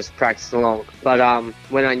songs to just practice along. But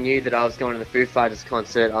when I knew that I was going to the FooFighters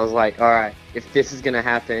concert, I was like, alright, if this is going to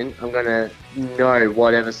happen, I'm going to know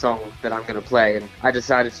whatever song that I'm going to play. And I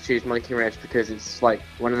decided to choose MonkeyWrench because it's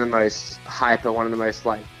one of the most hyper, one of the most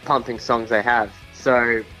pumping songs they have.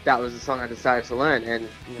 So that was the song I decided to learn and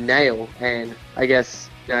nail, and I guess...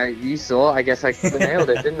 you saw. I guess I nailed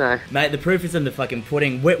it, didn't I? Mate, the proof is in the fucking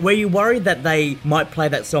pudding. Were you worried that they might play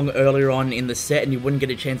that song earlier on in the set and you wouldn't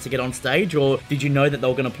get a chance to get on stage, or did you know that they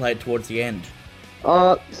were going to play it towards the end?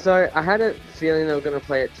 So I had a feeling they were going to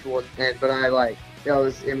play it towards the end, but I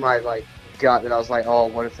was in my gut that I was like, oh,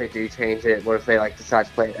 what if they do change it? What if they decide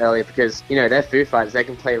to play it earlier? Because they're FooFighters, they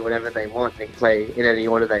can play whatever they want. They can play in any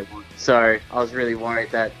order they want. So I was really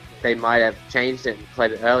worried that they might have changed it and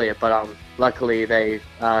played it earlier, but luckily they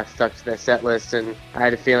stuck to their set list, and I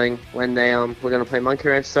had a feeling when they were going to play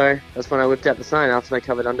MonkeyWrench, so that's when I whipped out the sign after they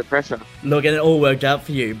covered Under Pressure. Look, and it all worked out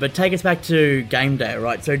for you, but take us back to game day,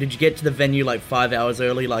 right? So did you get to the venue 5 hours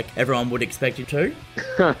early like everyone would expect you to?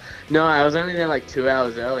 No, I was only there 2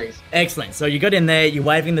 hours early. Excellent. So you got in there, you're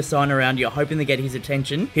waving the sign around, you're hoping to get his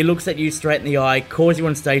attention. He looks at you straight in the eye, calls you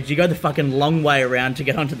on stage. You go the fucking long way around to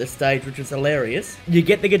get onto the stage, which was hilarious. You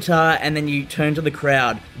get the guitar and then you turn to the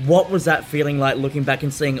crowd. What was that feeling like, looking back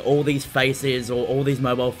and seeing all these faces or all these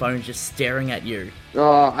mobile phones just staring at you?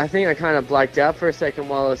 Oh, I think I kind of blacked out for a second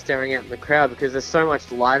while I was staring out in the crowd because there's so much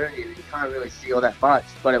light on you, you can't really see all that much.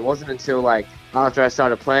 But it wasn't until after I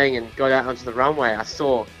started playing and got out onto the runway, I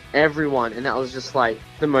saw everyone, and that was just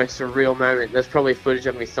the most surreal moment. There's probably footage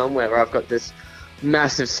of me somewhere where I've got this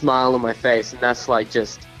massive smile on my face, and that's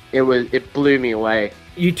it blew me away.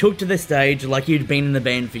 You took to the stage like you'd been in the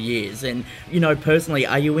band for years, and personally,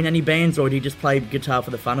 are you in any bands or do you just play guitar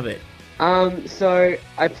for the fun of it? So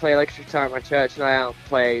I play electric guitar at my church, and I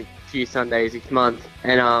play a few Sundays each month,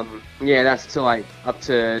 and that's to up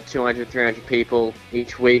to 200, 300 people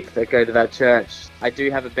each week that go to that church. I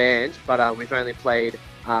do have a band, but we've only played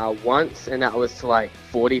once, and that was to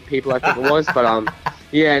 40 people, I think it was. But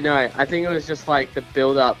I think it was just the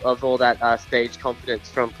build up of all that stage confidence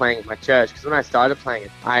from playing at my church, because when I started playing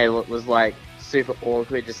it, I was super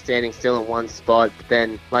awkward just standing still in one spot, but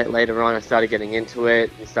then later on I started getting into it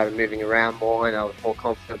and started moving around more, and I was more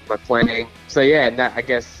confident with my playing. So I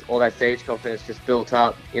guess all that stage confidence just built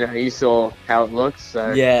up. You saw how it looks,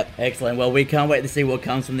 so... Yeah, excellent. Well, we can't wait to see what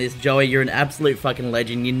comes from this. Joey, you're an absolute fucking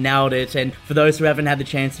legend. You nailed it, and for those who haven't had the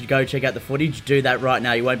chance to go check out the footage, do that right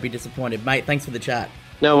now. You won't be disappointed. Mate, thanks for the chat.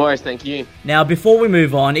 No worries, thank you. Now, before we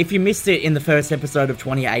move on, if you missed it in the first episode of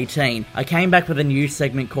 2018, I came back with a new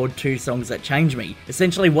segment called 2 Songs That Changed Me.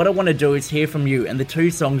 Essentially, what I want to do is hear from you and the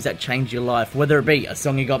 2 songs that changed your life, whether it be a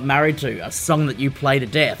song you got married to, a song that you play to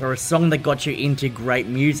death, or a song that got you into great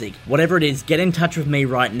music. Whatever it is, get in touch with me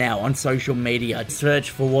right now on social media.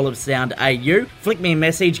 Search for Wall of Sound AU, flick me a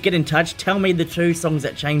message, get in touch, tell me the 2 songs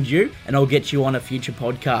that changed you, and I'll get you on a future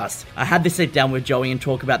podcast. I had to sit down with Joey and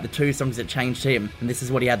talk about the 2 songs that changed him, and this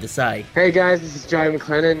is what he had to say. Hey guys, this is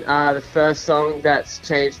JoeyMcClennan. The first song that's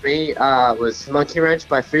changed me was MonkeyWrench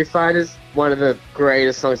by FooFighters. One of the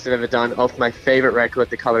greatest songs they've ever done, off my favourite record,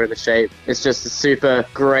 The Colour and the Shape. It's just a super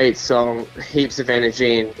great song, heaps of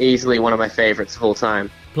energy, and easily one of my favourites of all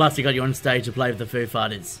time. Plus, he got you on stage to play with the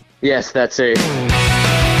FooFighters. Yes, that too.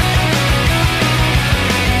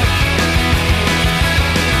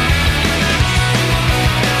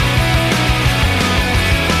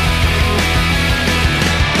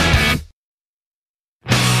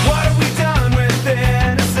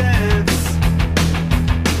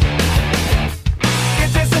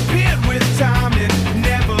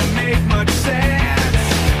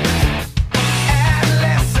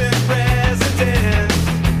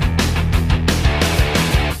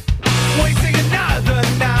 Wasting another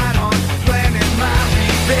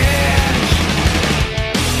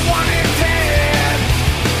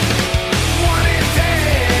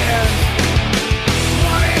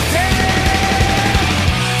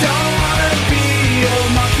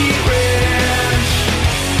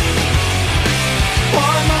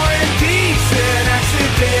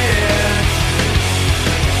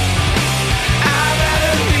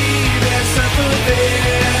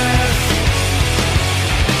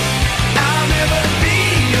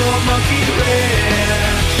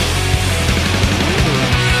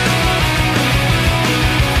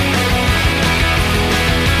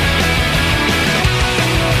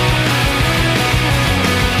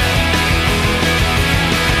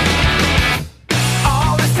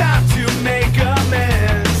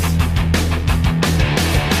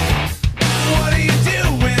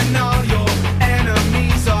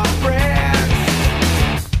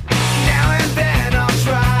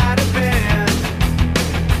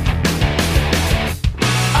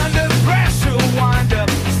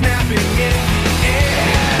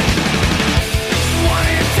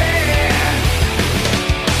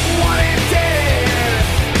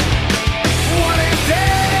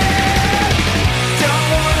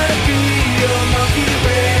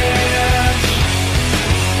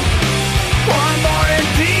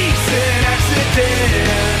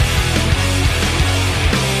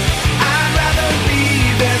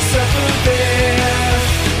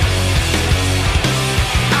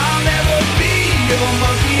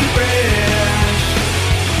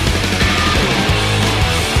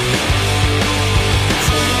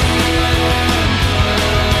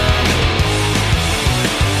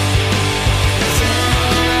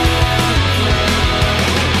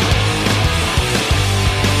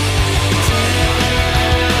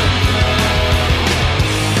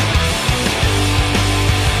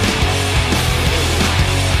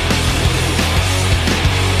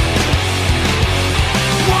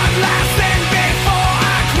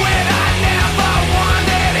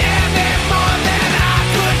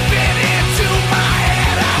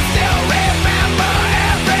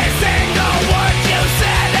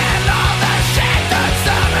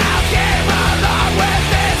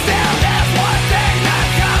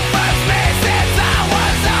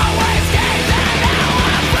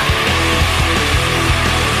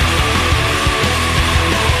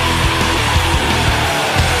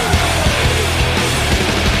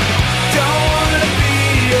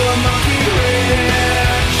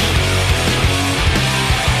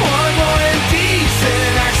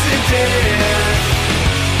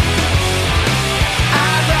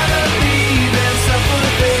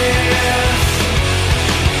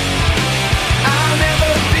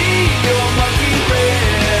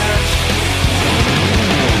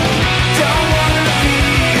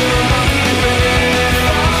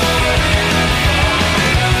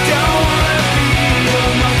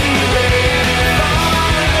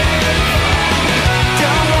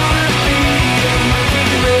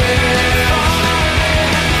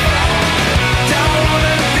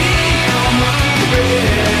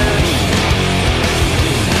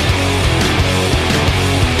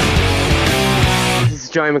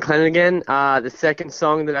JoeyMcClennan again. The second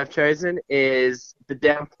song that I've chosen is The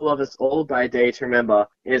Downfall of Us All by Day to Remember.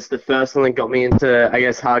 It's the first one that got me into, I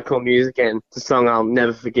guess, hardcore music, and it's a song I'll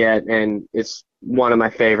never forget, and it's one of my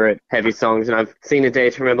favorite heavy songs. And I've seen A Day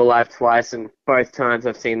to Remember live twice, and both times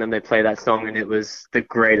I've seen them, they play that song, and it was the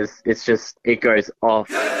greatest. It's just, it goes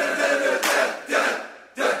off.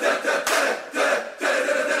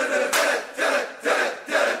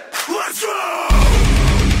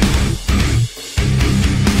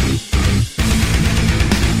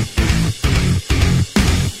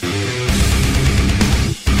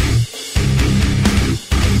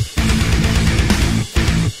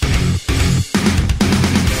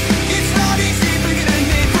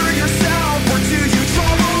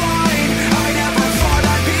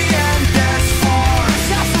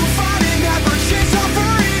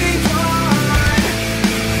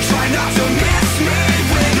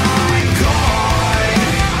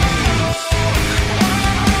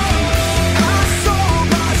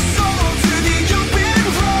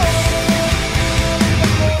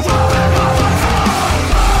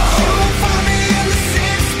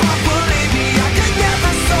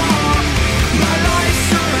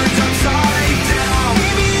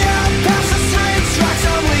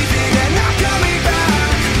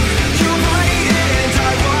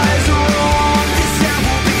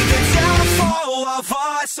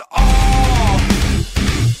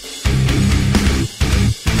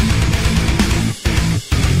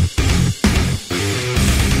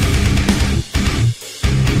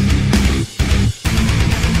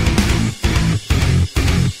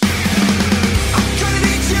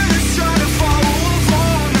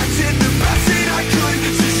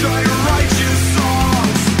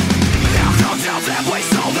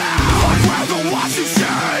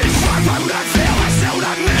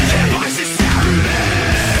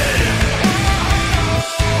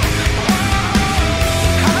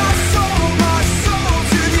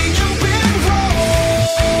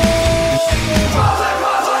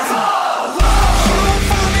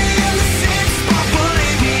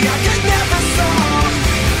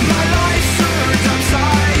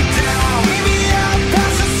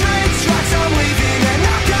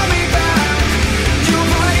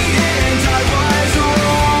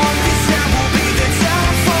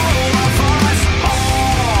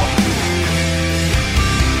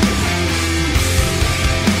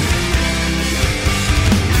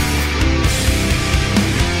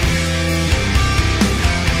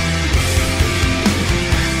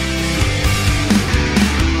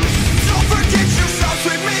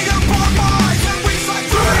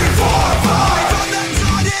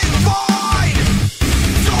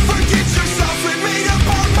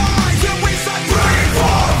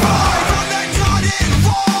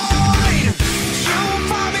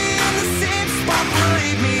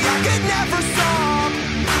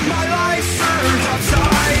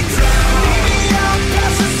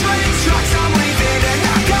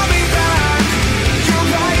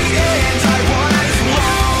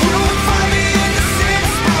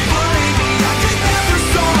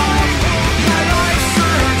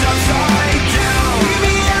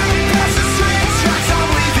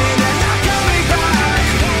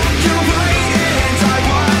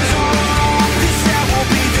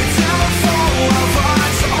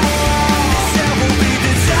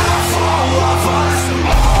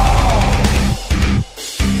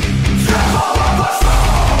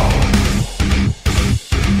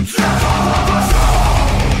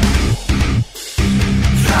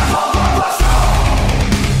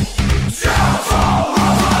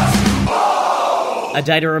 A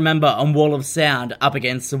Day to Remember on Wall of Sound, Up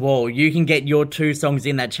Against the Wall. You can get your 2 songs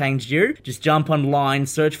in that changed you. Just jump online,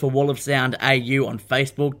 search for Wall of Sound AU on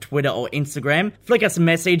Facebook, Twitter or Instagram. Flick us a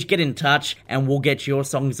message, get in touch, and we'll get your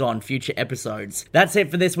songs on future episodes. That's it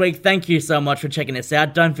for this week. Thank you so much for checking us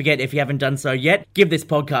out. Don't forget, if you haven't done so yet, give this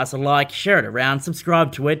podcast a like, share it around,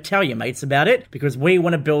 subscribe to it, tell your mates about it, because we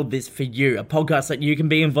want to build this for you. A podcast that you can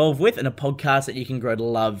be involved with and a podcast that you can grow to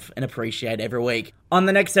love and appreciate every week. On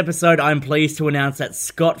the next episode, I'm pleased to announce that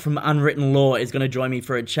Scott from Unwritten Law is going to join me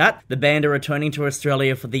for a chat. The band are returning to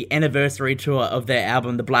Australia for the anniversary tour of their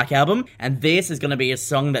album, The Black Album, and this is going to be a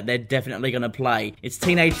song that they're definitely going to play. It's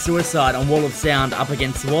Teenage Suicide on Wall of Sound, Up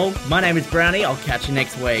Against the Wall. My name is Browny. I'll catch you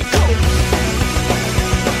next week.